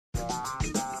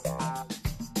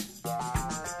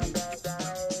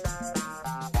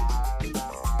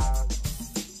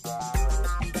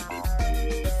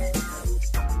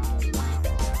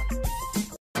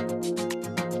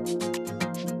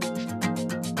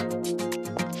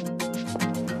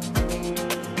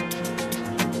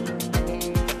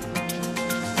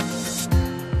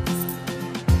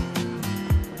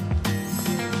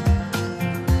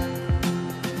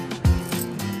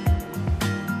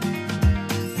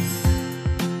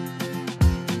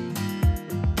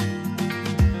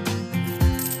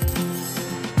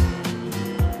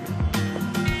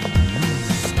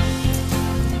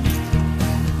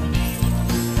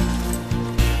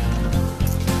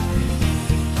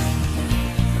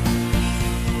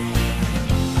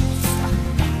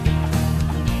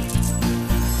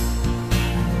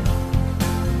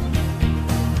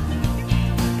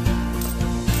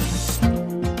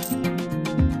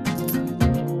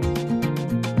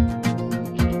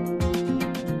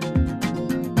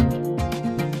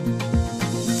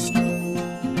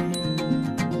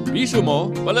Piso mo,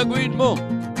 palaguin mo.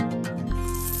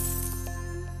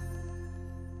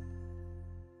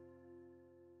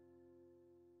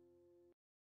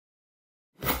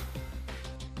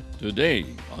 Today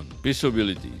on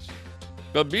Pisabilities,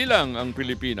 kabilang ang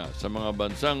Pilipinas sa mga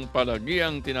bansang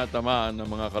palagiang tinatamaan ng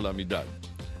mga kalamidad.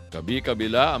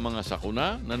 Kabi-kabila ang mga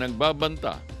sakuna na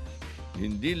nagbabanta,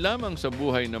 hindi lamang sa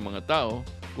buhay ng mga tao,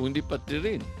 kundi pati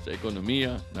rin sa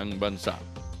ekonomiya ng bansa.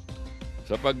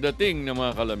 Sa pagdating ng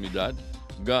mga kalamidad,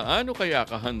 gaano kaya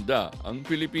kahanda ang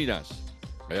Pilipinas?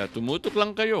 Kaya tumutok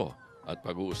lang kayo at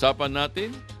pag-uusapan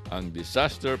natin ang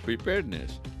disaster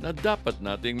preparedness na dapat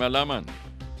nating malaman.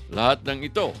 Lahat ng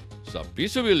ito sa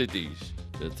Pisabilities,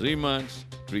 the 3 months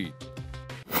treat.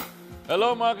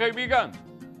 Hello mga kaibigan!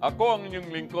 Ako ang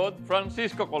inyong lingkod,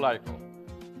 Francisco Colayco.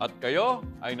 At kayo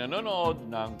ay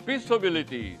nanonood ng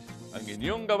Pisabilities, ang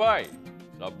inyong gabay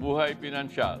sa buhay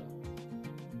pinansiyal.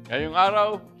 Ngayong araw,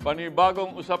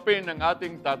 panibagong usapin ang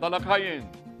ating tatalakayin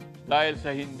dahil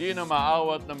sa hindi na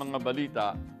maawat na mga balita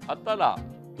at tala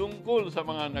tungkol sa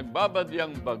mga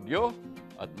nagbabadyang bagyo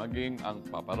at maging ang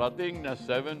paparating na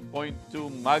 7.2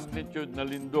 magnitude na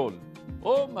lindol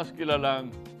o mas kilalang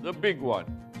the big one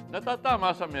na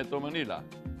tatama sa Metro Manila.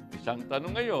 Isang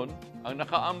tanong ngayon ang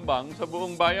nakaambang sa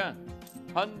buong bayan.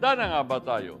 Handa na nga ba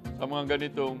tayo sa mga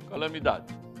ganitong kalamidad?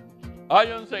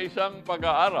 Ayon sa isang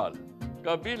pag-aaral,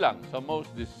 kabilang sa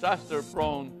most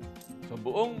disaster-prone sa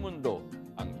buong mundo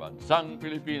ang bansang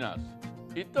Pilipinas.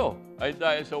 Ito ay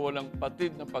dahil sa walang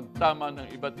patid na pagtama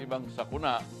ng iba't ibang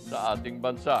sakuna sa ating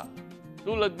bansa.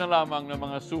 Tulad na lamang ng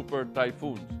mga super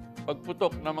typhoons,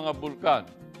 pagputok ng mga bulkan,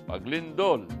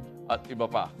 paglindol at iba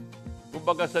pa.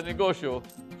 Kumbaga sa negosyo,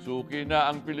 suki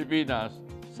na ang Pilipinas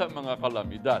sa mga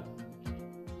kalamidad.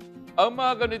 Ang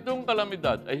mga ganitong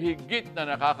kalamidad ay higit na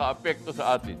nakakaapekto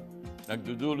sa atin.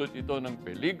 Nagdudulot ito ng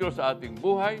peligro sa ating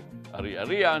buhay,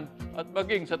 ari-arian at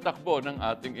maging sa takbo ng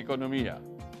ating ekonomiya.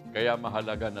 Kaya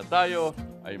mahalaga na tayo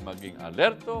ay maging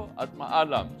alerto at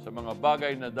maalam sa mga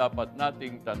bagay na dapat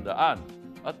nating tandaan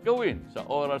at gawin sa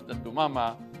oras na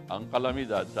tumama ang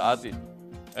kalamidad sa atin.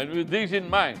 And with this in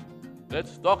mind,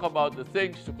 let's talk about the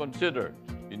things to consider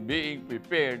in being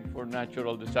prepared for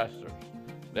natural disasters.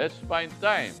 Let's find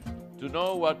time to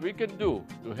know what we can do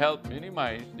to help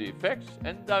minimize the effects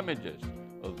and damages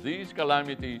of these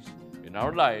calamities in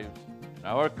our lives and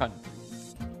our country.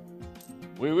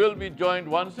 We will be joined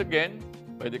once again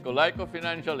by the Colayco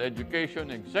Financial Education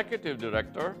Executive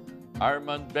Director,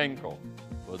 Armand Benco,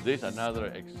 for this another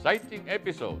exciting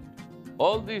episode.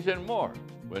 All these and more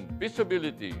when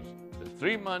Pisabilities, the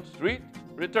 3 months treat,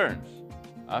 returns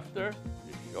after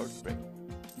this short break.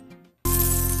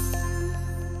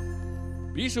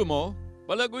 Piso mo,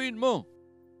 palaguin mo.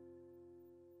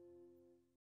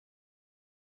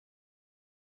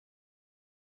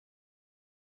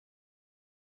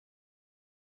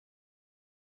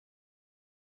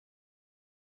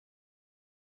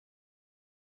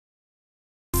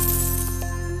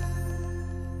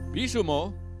 Piso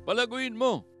mo, palaguin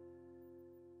mo.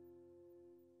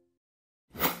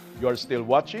 You're still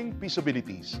watching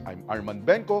Pisabilities. I'm Armand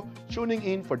Benco, tuning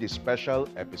in for this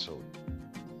special episode.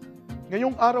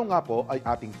 Ngayong araw nga po ay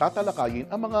ating tatalakayin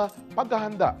ang mga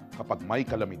paghahanda kapag may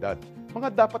kalamidad,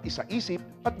 mga dapat isaisip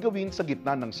at gawin sa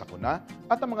gitna ng sakuna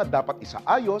at ang mga dapat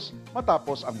isaayos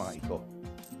matapos ang mga ito.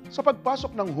 Sa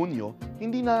pagpasok ng Hunyo,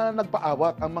 hindi na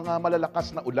nagpaawat ang mga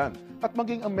malalakas na ulan at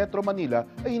maging ang Metro Manila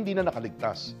ay hindi na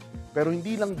nakaligtas. Pero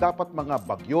hindi lang dapat mga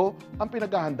bagyo ang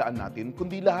pinaghahandaan natin,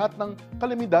 kundi lahat ng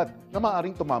kalamidad na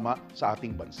maaaring tumama sa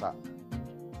ating bansa.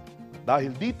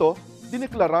 Dahil dito,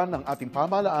 dineklara ng ating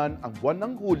pamahalaan ang buwan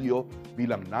ng Hulyo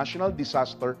bilang National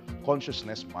Disaster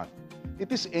Consciousness Month.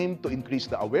 It is aimed to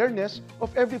increase the awareness of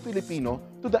every Filipino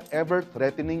to the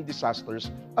ever-threatening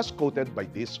disasters as quoted by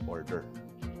this order.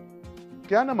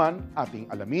 Kaya naman,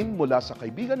 ating alamin mula sa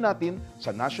kaibigan natin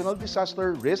sa National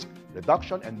Disaster Risk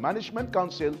Reduction and Management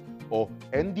Council o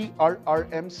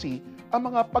NDRRMC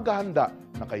ang mga paghahanda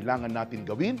na kailangan natin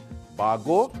gawin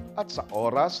bago at sa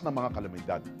oras ng mga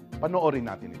kalamidad.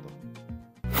 Panoorin natin ito.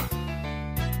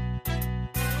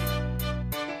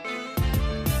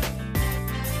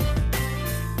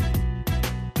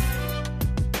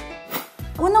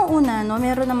 Unang-una,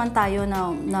 meron naman tayo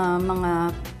na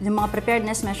yung mga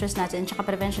preparedness measures natin at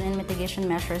prevention and mitigation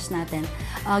measures natin.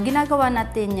 Ginagawa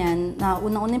natin yan na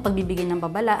unang-una yung pagbibigay ng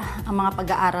babala, ang mga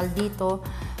pag-aaral dito,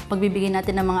 pagbibigay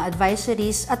natin ng mga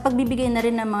advisories at pagbibigay na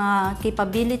rin ng mga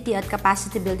capability at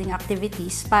capacity building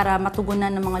activities para matugunan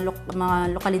ng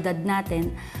mga lokalidad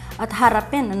natin at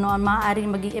harapin ang maaaring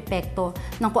maging epekto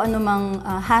ng kung anumang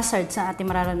hazard sa ating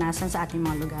mararanasan sa ating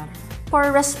mga lugar. For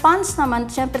response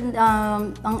naman, syempre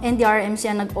ang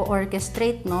NDRMC ang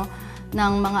nag-o-orchestrate, no,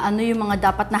 ng mga yung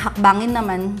mga dapat na hakbangin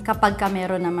naman kapag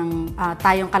meron namang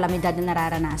tayong kalamidad na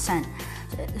nararanasan.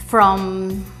 From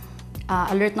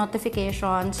alert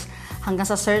notifications, hanggang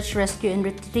sa search, rescue, and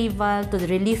retrieval, to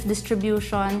the relief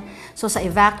distribution, so sa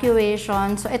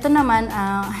evacuation. So ito naman,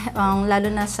 lalo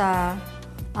na sa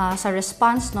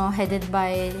response, no, headed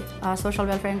by Social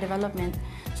Welfare and Development.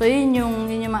 So yun yung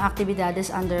mga aktibidades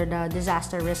under the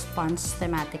disaster response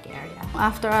thematic area.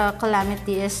 After a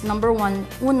calamity is number one,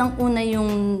 unang-una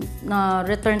yung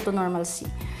return to normalcy.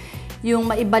 Yung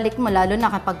maibalik mo, lalo na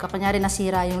kapag kunyari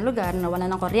nasira yung lugar, na wala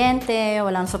ng kuryente,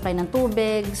 walang supply ng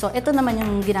tubig. So ito naman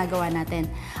yung ginagawa natin.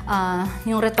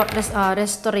 Yung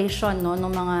restoration, no,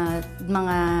 ng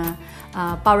mga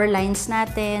power lines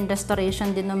natin,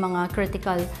 restoration din ng mga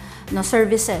critical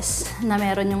services na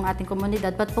meron yung ating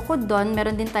komunidad. But bukod doon,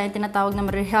 meron din tayong tinatawag na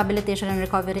rehabilitation and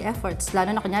recovery efforts.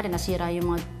 Lalo na kunyari nasira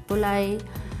yung mga tulay,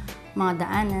 mga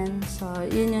daanan. So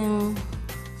yun yung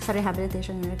sa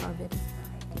rehabilitation and recovery.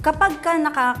 Kapag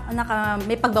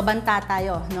may pagbabanta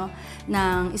tayo, no,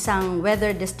 ng isang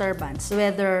weather disturbance,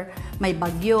 whether may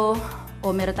bagyo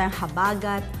o meron tayong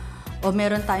habagat o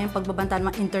meron tayong pagbabanta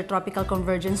ng intertropical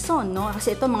convergence zone, no?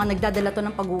 Kasi ito mga nagdadala to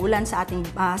ng pag-uulan sa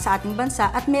ating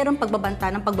bansa at meron pagbabanta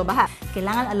ng pagbabaha.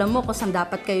 Kailangan alam mo kung saan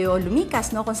dapat kayo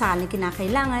lumikas, no, kung saan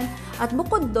kinakailangan. At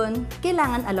bukod doon,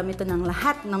 kailangan alam ito ng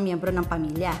lahat ng miyembro ng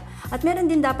pamilya. At meron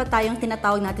din dapat tayong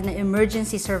tinatawag natin na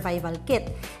emergency survival kit.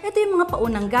 Ito yung mga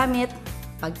paunang gamit,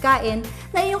 pagkain,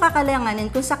 na iyong kakailanganin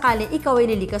kung sakali ikaw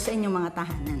ay lilikas sa inyong mga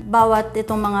tahanan. Bawat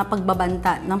itong mga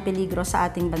pagbabanta ng peligro sa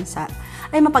ating bansa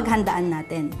ay mapaghandaan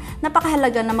natin.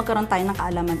 Napakahalaga na magkaroon tayo ng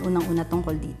kaalaman unang-una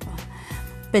tungkol dito.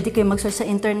 Pwede kayong mag-search sa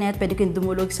internet, pwede kayong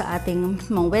dumulog sa ating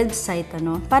mga website,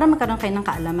 para magkaroon kayo ng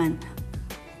kaalaman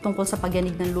tungkol sa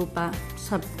pagyanig ng lupa,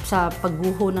 sa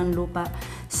pagguho ng lupa,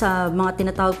 sa mga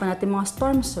tinatawag pa natin mga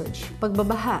storm surge,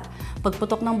 pagbabaha,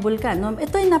 pagputok ng bulkan.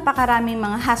 Ito ay napakaraming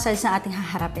mga hazards na ating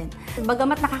haharapin.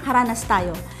 Bagamat nakakaranas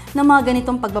tayo ng mga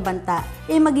ganitong pagbabanta,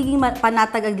 magiging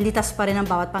panatag at litas pa rin ang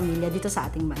bawat pamilya dito sa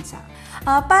ating bansa.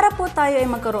 Para po tayo ay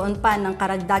magkaroon pa ng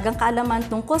karagdagang kaalaman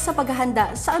tungkol sa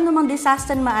paghahanda sa anumang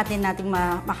disaster na nating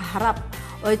makaharap,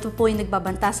 o ito po yung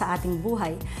nagbabanta sa ating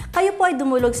buhay, kayo po ay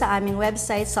dumulog sa aming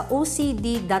website sa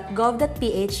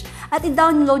ocd.gov.ph at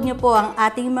i-download nyo po ang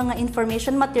ating mga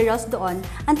information materials doon,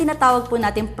 ang tinatawag po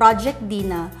natin Project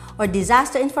DINA or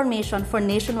Disaster Information for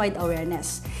Nationwide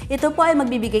Awareness. Ito po ay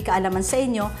magbibigay kaalaman sa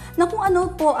inyo na kung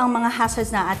ano po ang mga hazards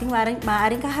na ating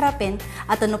maaaring kaharapin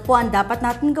at ano po ang dapat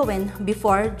natin gawin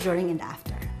before, during, and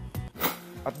after.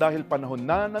 At dahil panahon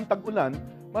na ng tag-ulan,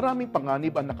 maraming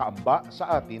panganib ang nakaamba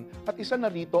sa atin at isa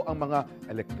na rito ang mga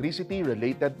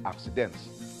electricity-related accidents.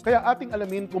 Kaya ating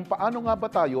alamin kung paano nga ba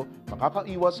tayo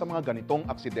makakaiwas sa mga ganitong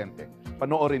aksidente.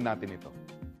 Panoorin natin ito.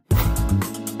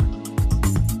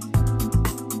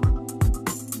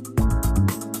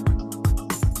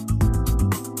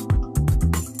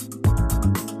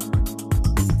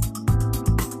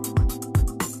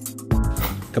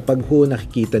 Kapag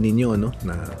nakikita ninyo,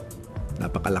 na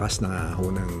napakalakas na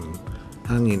ng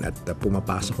hangin at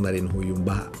pumapasok na rin yung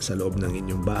baha sa loob ng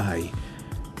inyong bahay,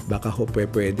 baka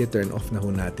pwede turn off na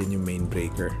natin yung main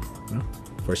breaker,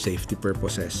 for safety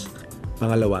purposes.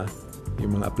 Pangalawa,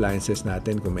 yung mga appliances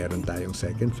natin, kung meron tayong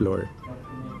second floor,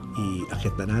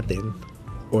 i-akit na natin,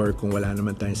 or kung wala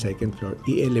naman tayong second floor,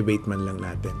 i-elevate man lang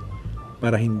natin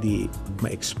para hindi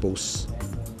ma-expose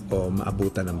o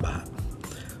maabutan ng baha.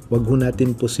 Huwag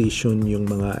natin position yung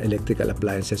mga electrical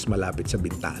appliances malapit sa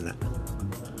bintana.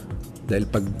 Dahil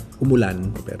pag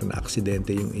umulan, pero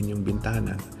na-aksidente yung inyong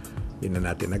bintana, yun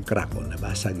na natin nag-crack o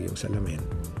nabasag yung salamin,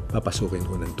 papasukin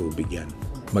ng tubig yan.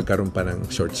 Magkaroon pa ng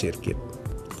short circuit.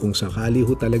 Kung sakali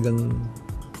talagang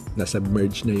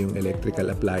nasubmerge na yung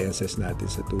electrical appliances natin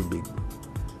sa tubig,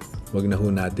 wag na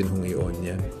natin i-on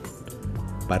yan.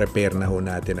 Pa-repair na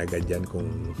natin agad yan kung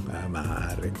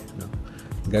maaari.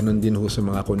 Ganon din sa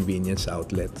mga convenience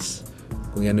outlets.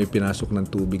 Kung yan ay pinasok ng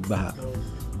tubig baha,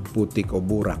 putik o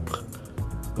burak,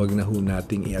 wag na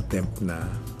nating i-attempt na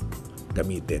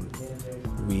gamitin.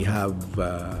 We have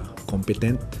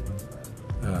competent,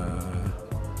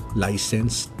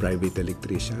 licensed private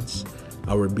electricians.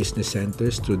 Our business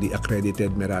centers through the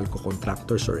accredited Meralco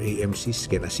contractors or AMCs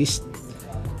can assist.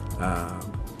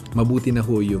 Mabuti na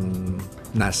yung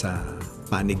nasa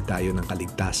panig tayo ng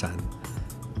kaligtasan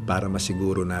para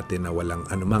masiguro natin na walang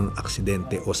anumang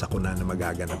aksidente o sakuna na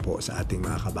magaganap po sa ating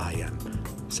mga kabahayan.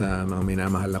 Sa mga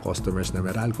minamahal na customers na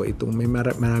Meralco,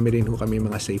 marami rin kami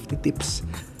mga safety tips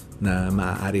na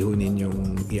maaari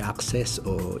ninyong i-access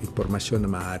o impormasyon na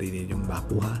maaari ninyong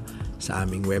makuha sa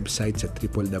aming website sa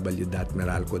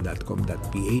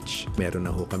www.meralco.com.ph. Meron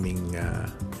na ho kaming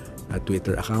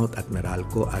Twitter account at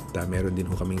Meralco at meron din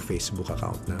ho kaming Facebook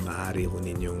account na maaari ho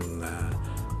ninyong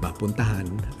mapuntahan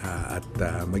at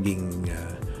maging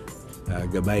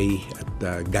gabay at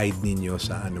guide ninyo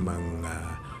sa anumang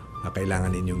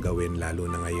kailangan ninyong gawin lalo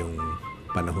na ngayong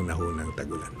panahon na ho ng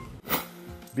tagulan.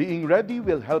 Being ready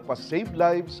will help us save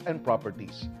lives and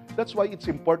properties. That's why it's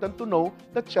important to know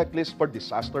the checklist for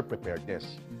disaster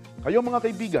preparedness. Kayo mga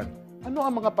kaibigan, ano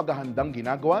ang mga paghahandang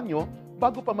ginagawa nyo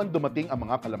bago pa man dumating ang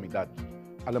mga kalamidad?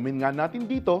 Alamin nga natin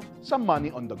dito sa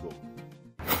Money on the Go.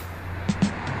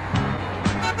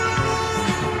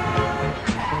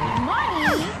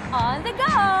 Money on the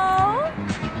Go!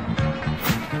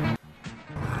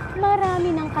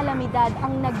 Marami ng kalamidad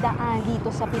ang nagdaan dito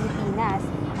sa Pilipinas.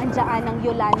 Andiyan ang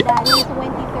Yolanda noong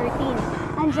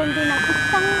 2013. Andiyan din ang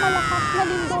isang malakas na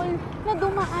lindol na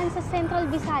dumaan sa Central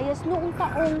Visayas noong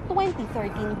taong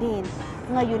 2013 din.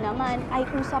 Ngayon naman ay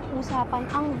usap-usapan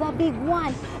ang The Big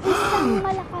One, isang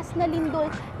malakas na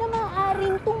lindol na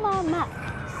maaaring tumama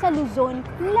sa Luzon,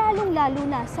 lalong-lalo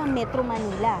na sa Metro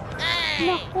Manila.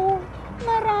 Naku,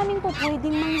 maraming po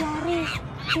pwedeng mangyari.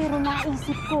 Pero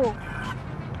naisip ko,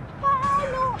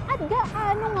 paano at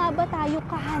gaano nga ba tayo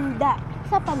kahanda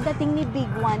sa pagdating ni Big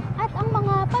One at ang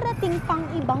mga parating pang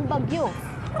ibang bagyo?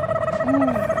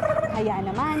 Kaya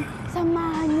naman,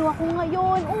 samahan niyo ako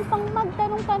ngayon upang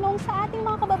magtanong-tanong sa ating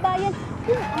mga kababayan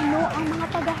kung ano ang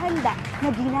mga paghahanda na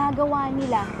ginagawa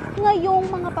nila ngayong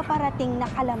mga paparating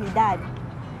na kalamidad.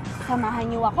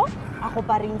 Samahan niyo ako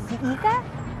pa rin si Ika,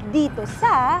 dito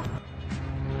sa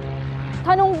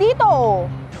Tanong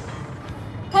Dito,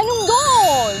 Tanong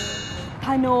Doon,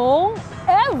 Tanong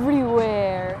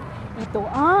Everywhere. Ito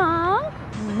ang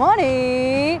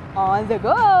Money on the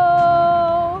Go!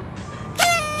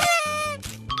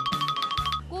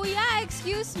 Kuya,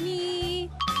 excuse me.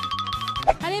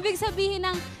 Ano ibig sabihin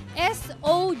ng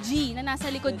SOG na nasa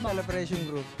likod mo? Special Operation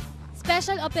Group.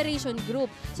 Special Operation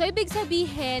Group. So, ibig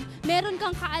sabihin, meron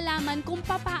kang kaalaman kung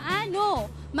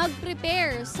papaano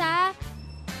mag-prepare sa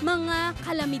mga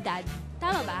kalamidad.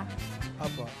 Tama ba?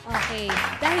 Opo. Okay.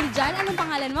 Dahil dyan, anong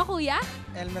pangalan mo, kuya?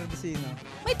 Elmer Vecino.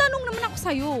 May tanong naman ako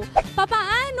sa'yo.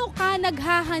 Papaano ka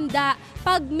naghahanda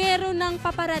pag meron ng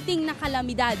paparating na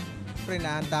kalamidad? Siyempre,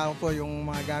 nahanda ko po yung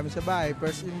mga gamit sa bahay.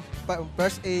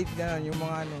 First aid, gano'n, yung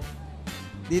mga ano.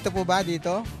 Dito po ba?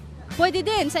 Dito? Pwede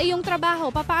din, sa iyong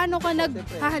trabaho, papaano ka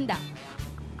naghahanda?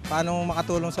 Paano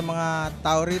makatulong sa mga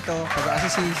tao rito,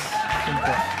 pag-assist. Yun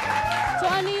po. So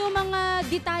ano yung mga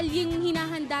detalyeng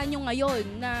hinahanda nyo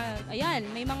ngayon na, ayan,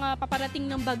 may mga paparating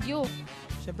ng bagyo?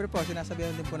 Siyempre po,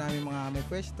 sinasabihan din po namin mga may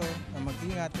pwesto na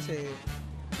mag-ingat kasi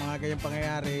mga ganyang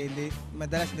pangyayari,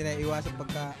 madalas hindi na iwasan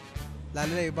pagka, lalo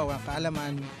na iba, walang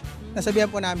kaalaman. Nasabihan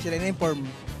po namin sila, na-inform.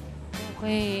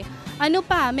 Okay. Ano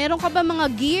pa? Meron ka ba mga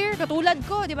gear? Katulad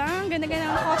ko, di ba? Ang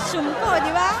ganda-ganda ng costume ko,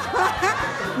 di ba?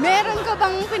 Meron ka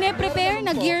bang pine-prepare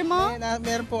na gear mo?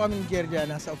 Meron po kaming gear dyan,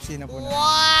 nasa opisina po na.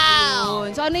 Wow!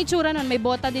 So ano yung tsura nun? May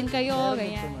bota din kayo?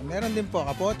 Ganyan. Meron din po,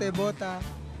 kapote, bota,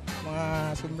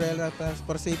 mga sombrero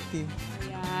for safety.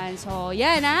 Ayan. So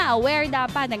yan aware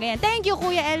dapat na ganyan. Thank you,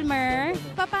 Kuya Elmer.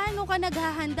 Paano ka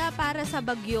naghahanda para sa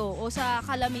bagyo o sa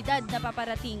kalamidad na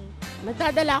paparating?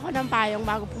 Nagdadala ako ng payong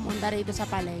bago pumunta rito sa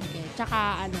palengke.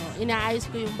 Tsaka inaayos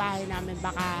ko yung bahay namin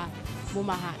baka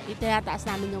bumaha. Itinataas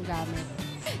namin yung gamit.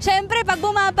 Siyempre, pag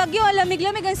bumabagyo,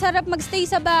 lamig-lamig, ang sarap magstay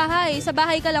sa bahay. Sa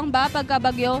bahay ka lang ba pagka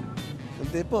bagyo?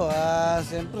 Hindi po.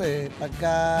 Siyempre,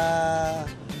 pagka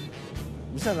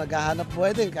minsan naghahanap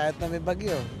buhay din kahit na may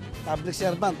bagyo. Public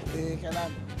servant,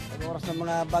 kailangan pag oras ng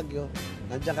mga bagyo,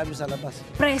 nandiyan kami sa labas.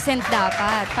 Present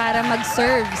dapat para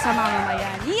mag-serve sa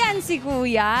mamamayan. Yan si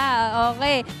Kuya.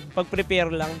 Okay. Pag-prepare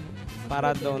lang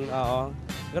para doon, oo.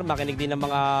 Pero makinig din ng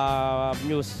mga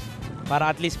news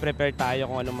para at least prepare tayo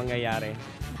kung anong mangyayari.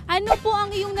 Ano po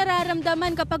ang iyong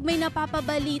nararamdaman kapag may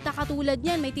napapabalita katulad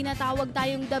niyan? May tinatawag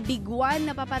tayong The Big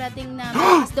One na paparating na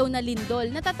malakas daw na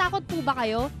lindol. Natatakot po ba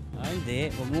kayo? Hindi.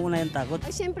 Huwag mo na yung takot.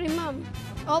 Ay, siyempre, ma'am.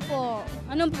 Opo.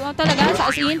 Anong talaga? Sa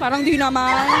asin? Parang di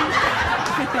naman.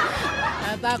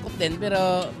 Natakot din,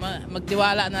 pero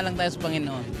magtiwala na lang tayo sa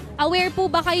Panginoon. Aware po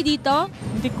ba kayo dito?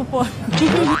 Hindi ko po.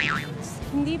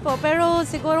 Hindi po, pero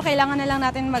siguro kailangan na lang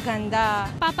natin maghanda.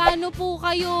 Paano po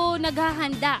kayo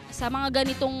naghahanda sa mga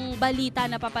ganitong balita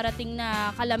na paparating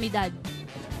na kalamidad?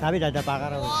 Sabi, dadapa ka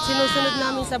raw. Sinusunod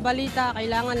namin sa balita,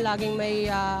 kailangan laging may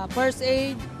first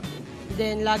aid,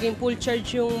 then laging full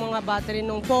charge yung mga battery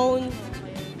ng phone.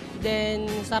 Then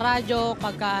sa radyo,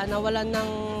 pagka nawalan ng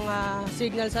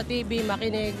signal sa TV,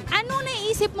 makinig. Anong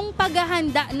naisip mong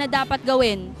paghahanda na dapat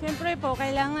gawin? Siyempre po,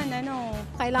 kailangan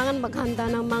Kailangan maghanda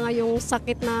ng mga yung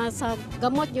sakit na sa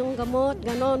gamot,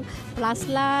 ganon,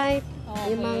 flashlight,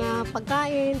 yung mga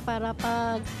pagkain para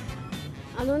pag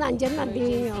andyan na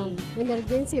din yung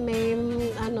emergency, may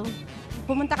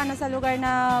Pumunta ka na sa lugar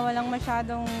na walang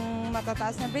masyadong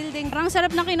matataas na building. Parang sarap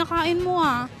na kinakain mo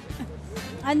ah.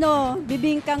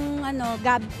 Bibingkang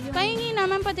gab. Pahingi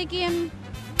naman patikim.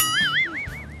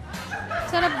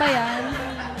 Sarap ba yan?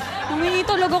 Humingi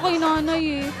talaga kay nanay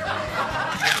eh.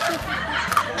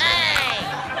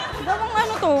 Gawang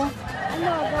ano to?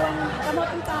 gawang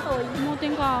kamoting kahoy.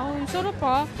 Kamoting kahoy. Sarap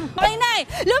ah. Bakay nay!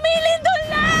 Lumilindol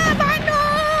na! Paano?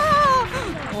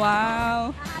 Wow!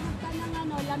 Hanap ka ng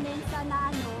lamesa na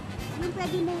yung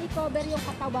pwede mong i-cover yung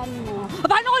katawan mo.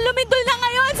 Paano kung lumindol na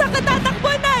ngayon? Saan ka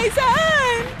tatakbo na?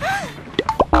 Saan?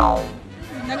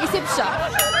 Nag-isip siya.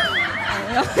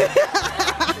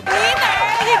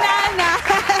 Hinana.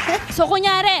 So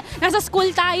kunyari, nasa school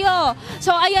tayo.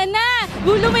 So ayan na,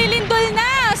 lumilindol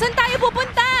na. Saan tayo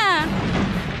pupunta?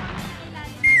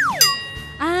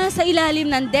 Sa ilalim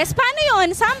ng desk. Paano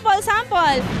yun? Sample.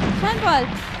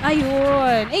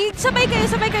 Ayun. Sabay kayo.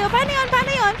 Paano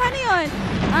yun?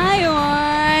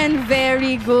 Ayun.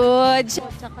 Very good.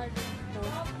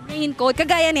 Raincoat.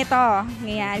 Kagaya nito.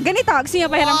 Ngayon. Ganito. Gusto niyo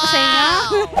pahiram ko sa inyo?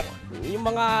 Yung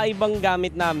mga ibang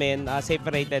gamit namin,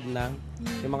 separated na.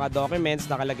 Yung mga documents,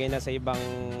 nakalagay na sa ibang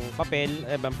papel,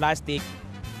 ibang plastic.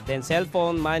 Then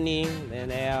cellphone, money,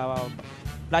 then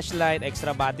flashlight,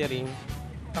 extra battery.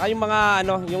 Saka yung mga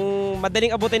yung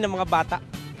madaling abutin ng mga bata.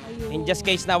 In just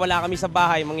case na wala kami sa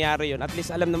bahay, mangyari yun. At least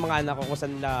alam ng mga anak ko kung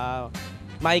saan na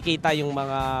makikita yung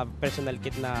mga personal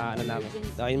kit na namin.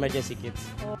 Emergency kits.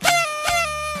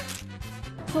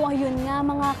 So ayun nga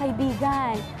mga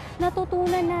kaibigan,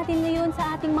 natutunan natin ngayon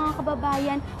sa ating mga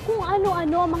kababayan kung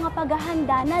ano-ano ang mga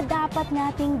paghahanda na dapat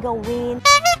nating gawin.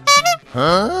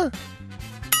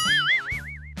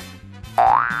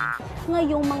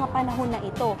 Ngayong mga panahon na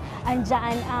ito,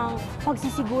 andyan ang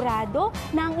pagsisigurado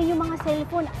na ang inyong mga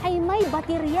cellphone ay may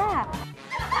baterya.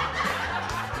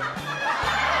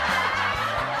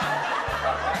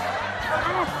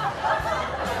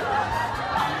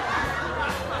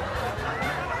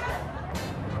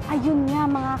 Ayun nga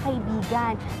mga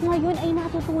kaibigan, ngayon ay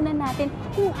natutunan natin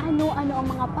kung ano-ano ang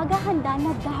mga paghahanda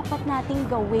na dapat nating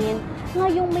gawin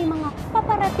ngayong may mga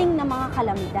paparating na mga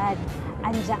kalamidad.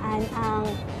 Andiyan ang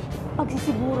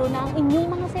pagsisiguro na ang inyong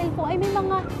mga cellphone ay may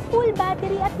mga full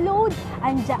battery at load.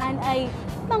 Andiyan ay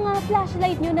mga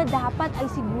flashlight nyo na dapat ay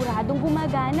siguradong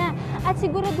gumagana at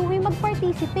siguraduhin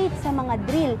mag-participate sa mga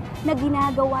drill na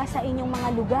ginagawa sa inyong mga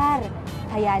lugar.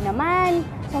 Kaya naman,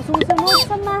 sa susunod,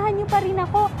 samahan nyo pa rin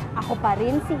ako. Ako pa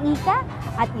rin si Ika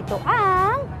at ito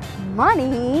ang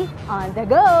Money on the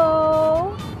Go!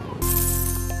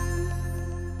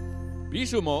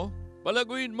 Piso mo,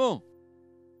 palaguin mo.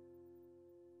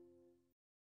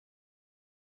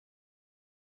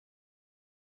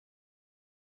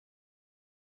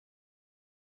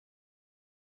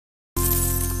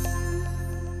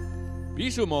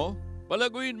 Piso mo,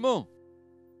 palaguin mo.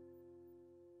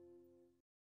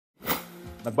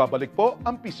 Nagbabalik po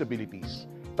ang Peaceabilities.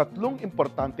 3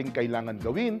 importanteng kailangan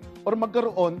gawin o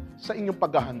magkaroon sa inyong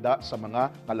paghahanda sa mga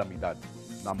kalamidad.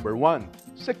 Number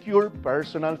 1, secure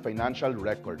personal financial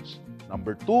records.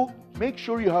 Number 2, make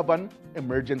sure you have an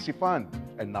emergency fund.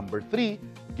 And number 3,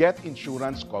 get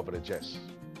insurance coverages.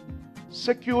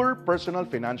 Secure personal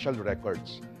financial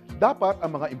records. Dapat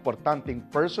ang mga importanteng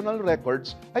personal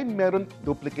records ay meron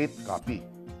duplicate copy.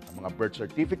 Ang mga birth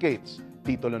certificates,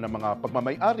 titulo ng mga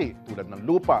pagmamay-ari tulad ng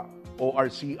lupa,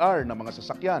 ORCR ng mga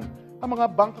sasakyan, ang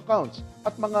mga bank accounts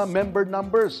at mga member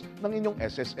numbers ng inyong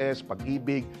SSS,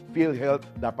 Pag-ibig, PhilHealth,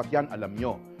 dapat yan alam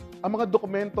nyo. Ang mga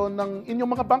dokumento ng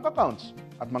inyong mga bank accounts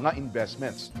at mga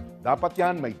investments, dapat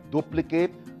yan may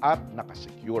duplicate at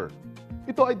nakasecure.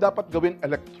 Ito ay dapat gawin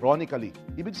electronically.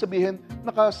 Ibig sabihin,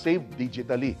 naka-save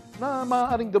digitally na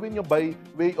maaaring gawin nyo by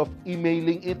way of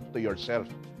emailing it to yourself.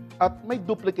 At may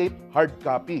duplicate hard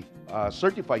copy,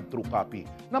 certified true copy,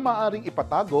 na maaaring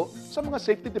ipatago sa mga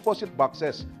safety deposit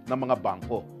boxes ng mga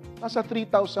bangko. Nasa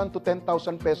 3,000 to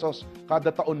 10,000 pesos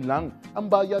kada taon lang ang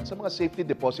bayad sa mga safety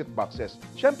deposit boxes.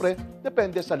 Siyempre,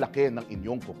 depende sa laki ng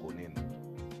inyong kukunin.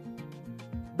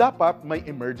 Dapat may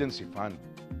emergency fund.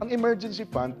 Ang emergency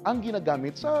fund ang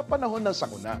ginagamit sa panahon ng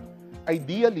sakuna.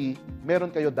 Ideally,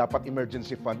 meron kayo dapat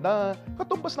emergency fund na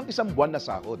katumbas ng 1 buwan na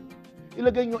sahod.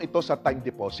 Ilagay nyo ito sa time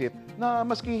deposit na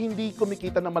maski hindi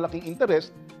kumikita ng malaking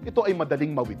interest, ito ay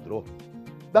madaling ma-withdraw.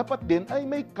 dapat din ay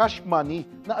may cash money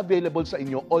na available sa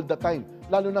inyo all the time,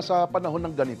 lalo na sa panahon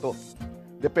ng ganito.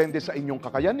 Depende sa inyong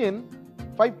kakayanin,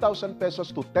 5,000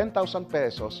 pesos to 10,000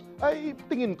 pesos ay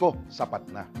tingin ko sapat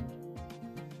na.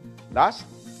 Last,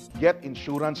 get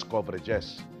insurance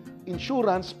coverages.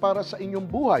 Insurance para sa inyong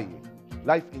buhay,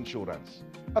 life insurance.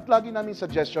 At lagi namin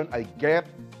suggestion ay get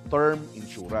term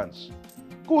insurance.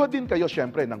 Kuha din kayo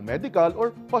syempre ng medical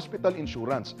or hospital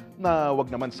insurance na wag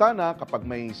naman sana kapag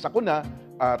may sakuna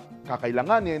at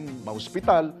kakailanganin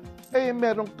ma-hospital,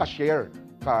 merong ka-share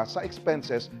ka sa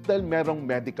expenses dahil merong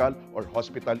medical or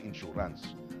hospital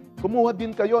insurance. Kumuha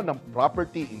din kayo ng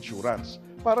property insurance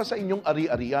para sa inyong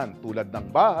ari-arian tulad ng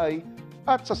bahay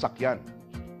at sasakyan.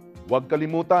 Huwag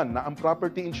kalimutan na ang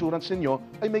property insurance ninyo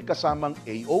ay may kasamang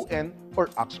AON or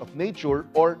Acts of Nature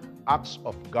or Acts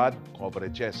of God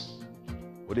coverages.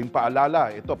 Huling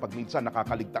paalala, ito pag minsan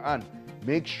nakakaligtaan,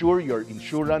 make sure your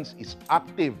insurance is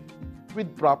active with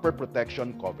proper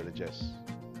protection coverages.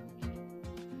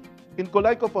 In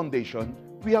Colayco Foundation,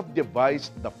 we have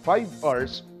devised the 5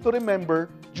 R's to remember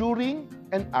during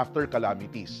and after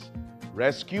calamities: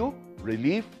 rescue,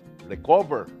 relief,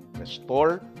 recover,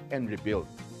 restore, and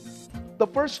rebuild. The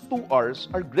first 2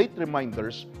 R's are great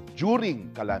reminders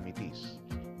during calamities.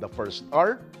 The first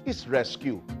R is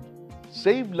rescue.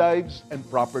 Save lives and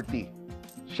property.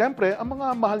 Siyempre, ang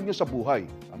mga mahal nyo sa buhay,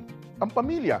 ang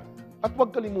pamilya, at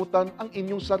huwag kalimutan ang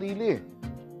inyong sarili.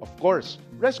 Of course,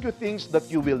 rescue things that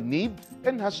you will need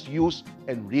and has use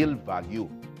and real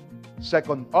value.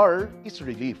 Second R is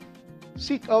relief.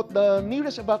 Seek out the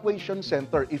nearest evacuation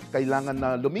center if kailangan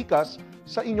na lumikas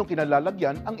sa inyong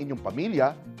kinalalagyan ang inyong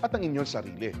pamilya at ang inyong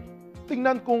sarili.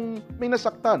 Tingnan kung may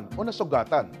nasaktan o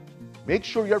nasugatan. Make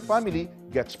sure your family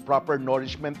gets proper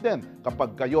nourishment din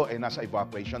kapag kayo ay nasa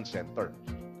evacuation center.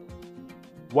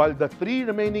 While the 3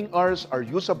 remaining R's are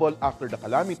usable after the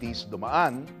calamities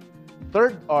dumaan,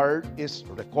 third R is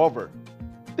recover.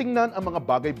 Tingnan ang mga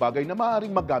bagay-bagay na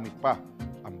maaaring magamit pa,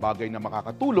 ang bagay na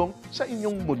makakatulong sa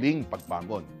inyong muling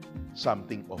pagbangon.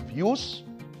 Something of use,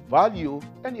 value,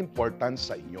 and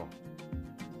importance sa inyo.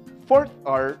 Fourth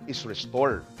R is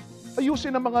restore.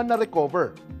 Ayusin ang mga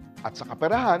na-recover. At sa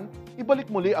kaperahan, ibalik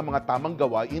muli ang mga tamang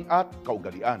gawain at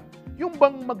kaugalian. Yung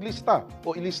bang maglista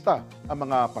o ilista ang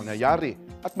mga pangyayari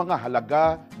at mga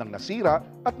halaga ng nasira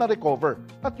at na-recover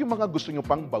at yung mga gusto nyo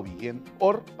pang bawiin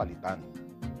or palitan.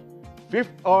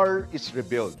 Fifth R is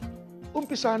rebuild.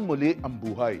 Umpisahan muli ang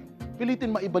buhay.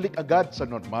 Pilitin maibalik agad sa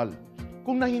normal.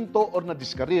 Kung nahinto or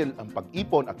nadiskaril ang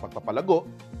pag-ipon at pagpapalago,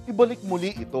 ibalik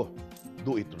muli ito.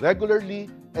 Do it regularly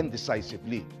and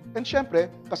decisively. And syempre,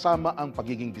 kasama ang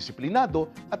pagiging disiplinado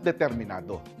at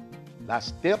determinado.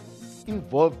 Last tip,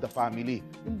 involve the family.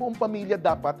 Yung buong pamilya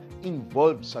dapat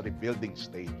involved sa rebuilding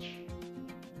stage.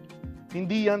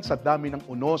 Hindi yan sa dami ng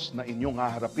unos na inyong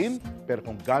haharapin, pero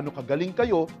kung gaano kagaling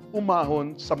kayo,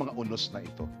 umahon sa mga unos na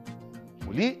ito.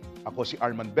 Muli, ako si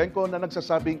Arman Benko na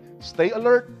nagsasabing, stay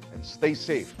alert and stay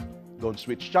safe. Don't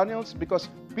switch channels because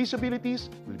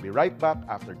Peaceabilities will be right back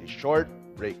after this short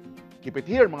break. Keep it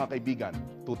here mga kaibigan,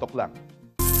 tutok lang.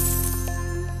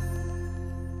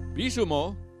 Piso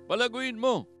mo, palaguin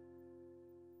mo.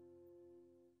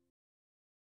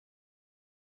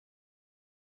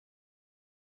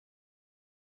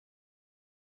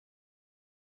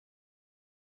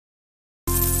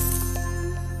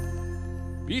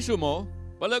 Piso mo,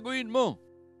 palaguin mo.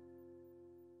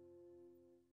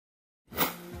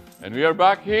 And we are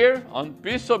back here on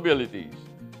Peaceabilities.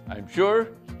 I'm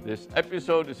sure this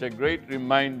episode is a great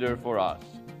reminder for us.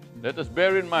 Let us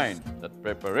bear in mind that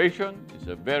preparation is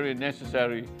a very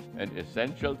necessary and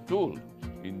essential tool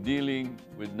in dealing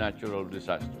with natural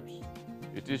disasters.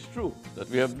 It is true that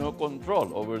we have no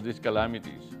control over these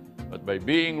calamities, but by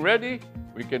being ready,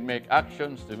 we can make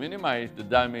actions to minimize the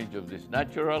damage of these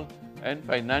natural and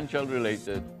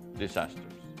financial-related disasters.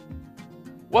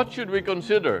 What should we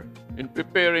consider in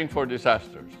preparing for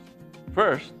disasters?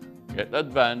 First, get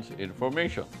advance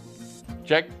information.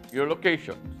 Check your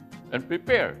locations and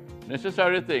prepare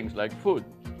necessary things like food,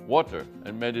 water,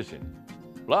 and medicine.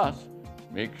 Plus,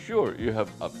 make sure you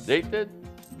have updated,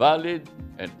 valid,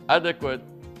 and adequate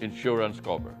insurance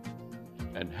cover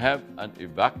and have an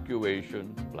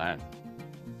evacuation plan.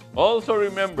 Also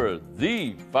remember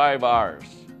the 5 R's,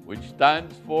 which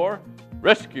stands for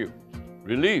rescue,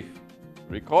 relief,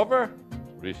 recover,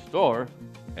 restore,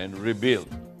 and rebuild.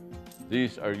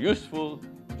 These are useful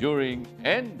during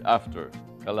and after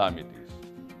calamities.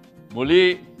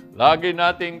 Muli, lagi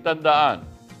nating tandaan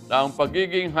na ang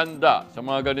pagiging handa sa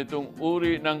mga ganitong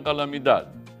uri ng kalamidad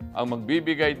ang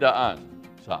magbibigay daan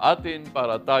sa atin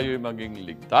para tayo'y maging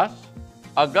ligtas,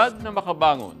 agad na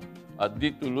makabangon, at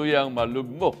di tuluyang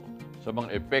malugmok sa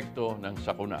mga epekto ng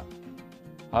sakuna.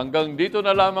 Hanggang dito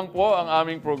na lamang po ang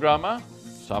aming programa.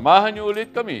 Samahan niyo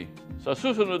ulit kami sa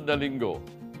susunod na linggo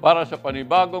para sa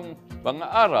panibagong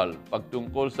pang-aaral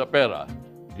pagtungkol sa pera.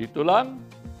 Dito lang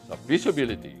sa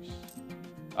Peaceabilities.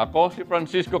 Ako si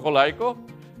Francisco Colaico,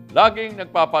 laging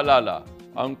nagpapaalala,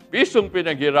 ang pisong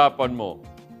pinaghirapan mo,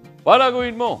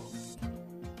 palaguin mo.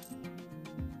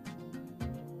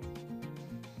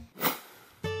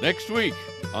 Next week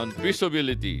on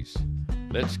Peaceabilities,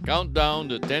 let's count down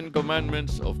the 10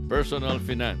 commandments of personal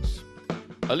finance.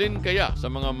 Alin kaya sa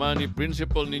mga money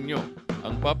principle ninyo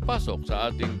ang papasok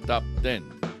sa ating top 10?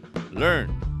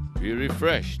 Learn, be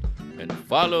refreshed, and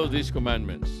follow these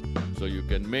commandments so you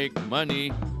can make money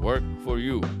work for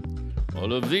you. All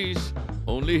of these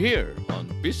only here on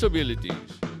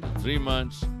Peaceabilities, the 3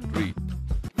 months treat.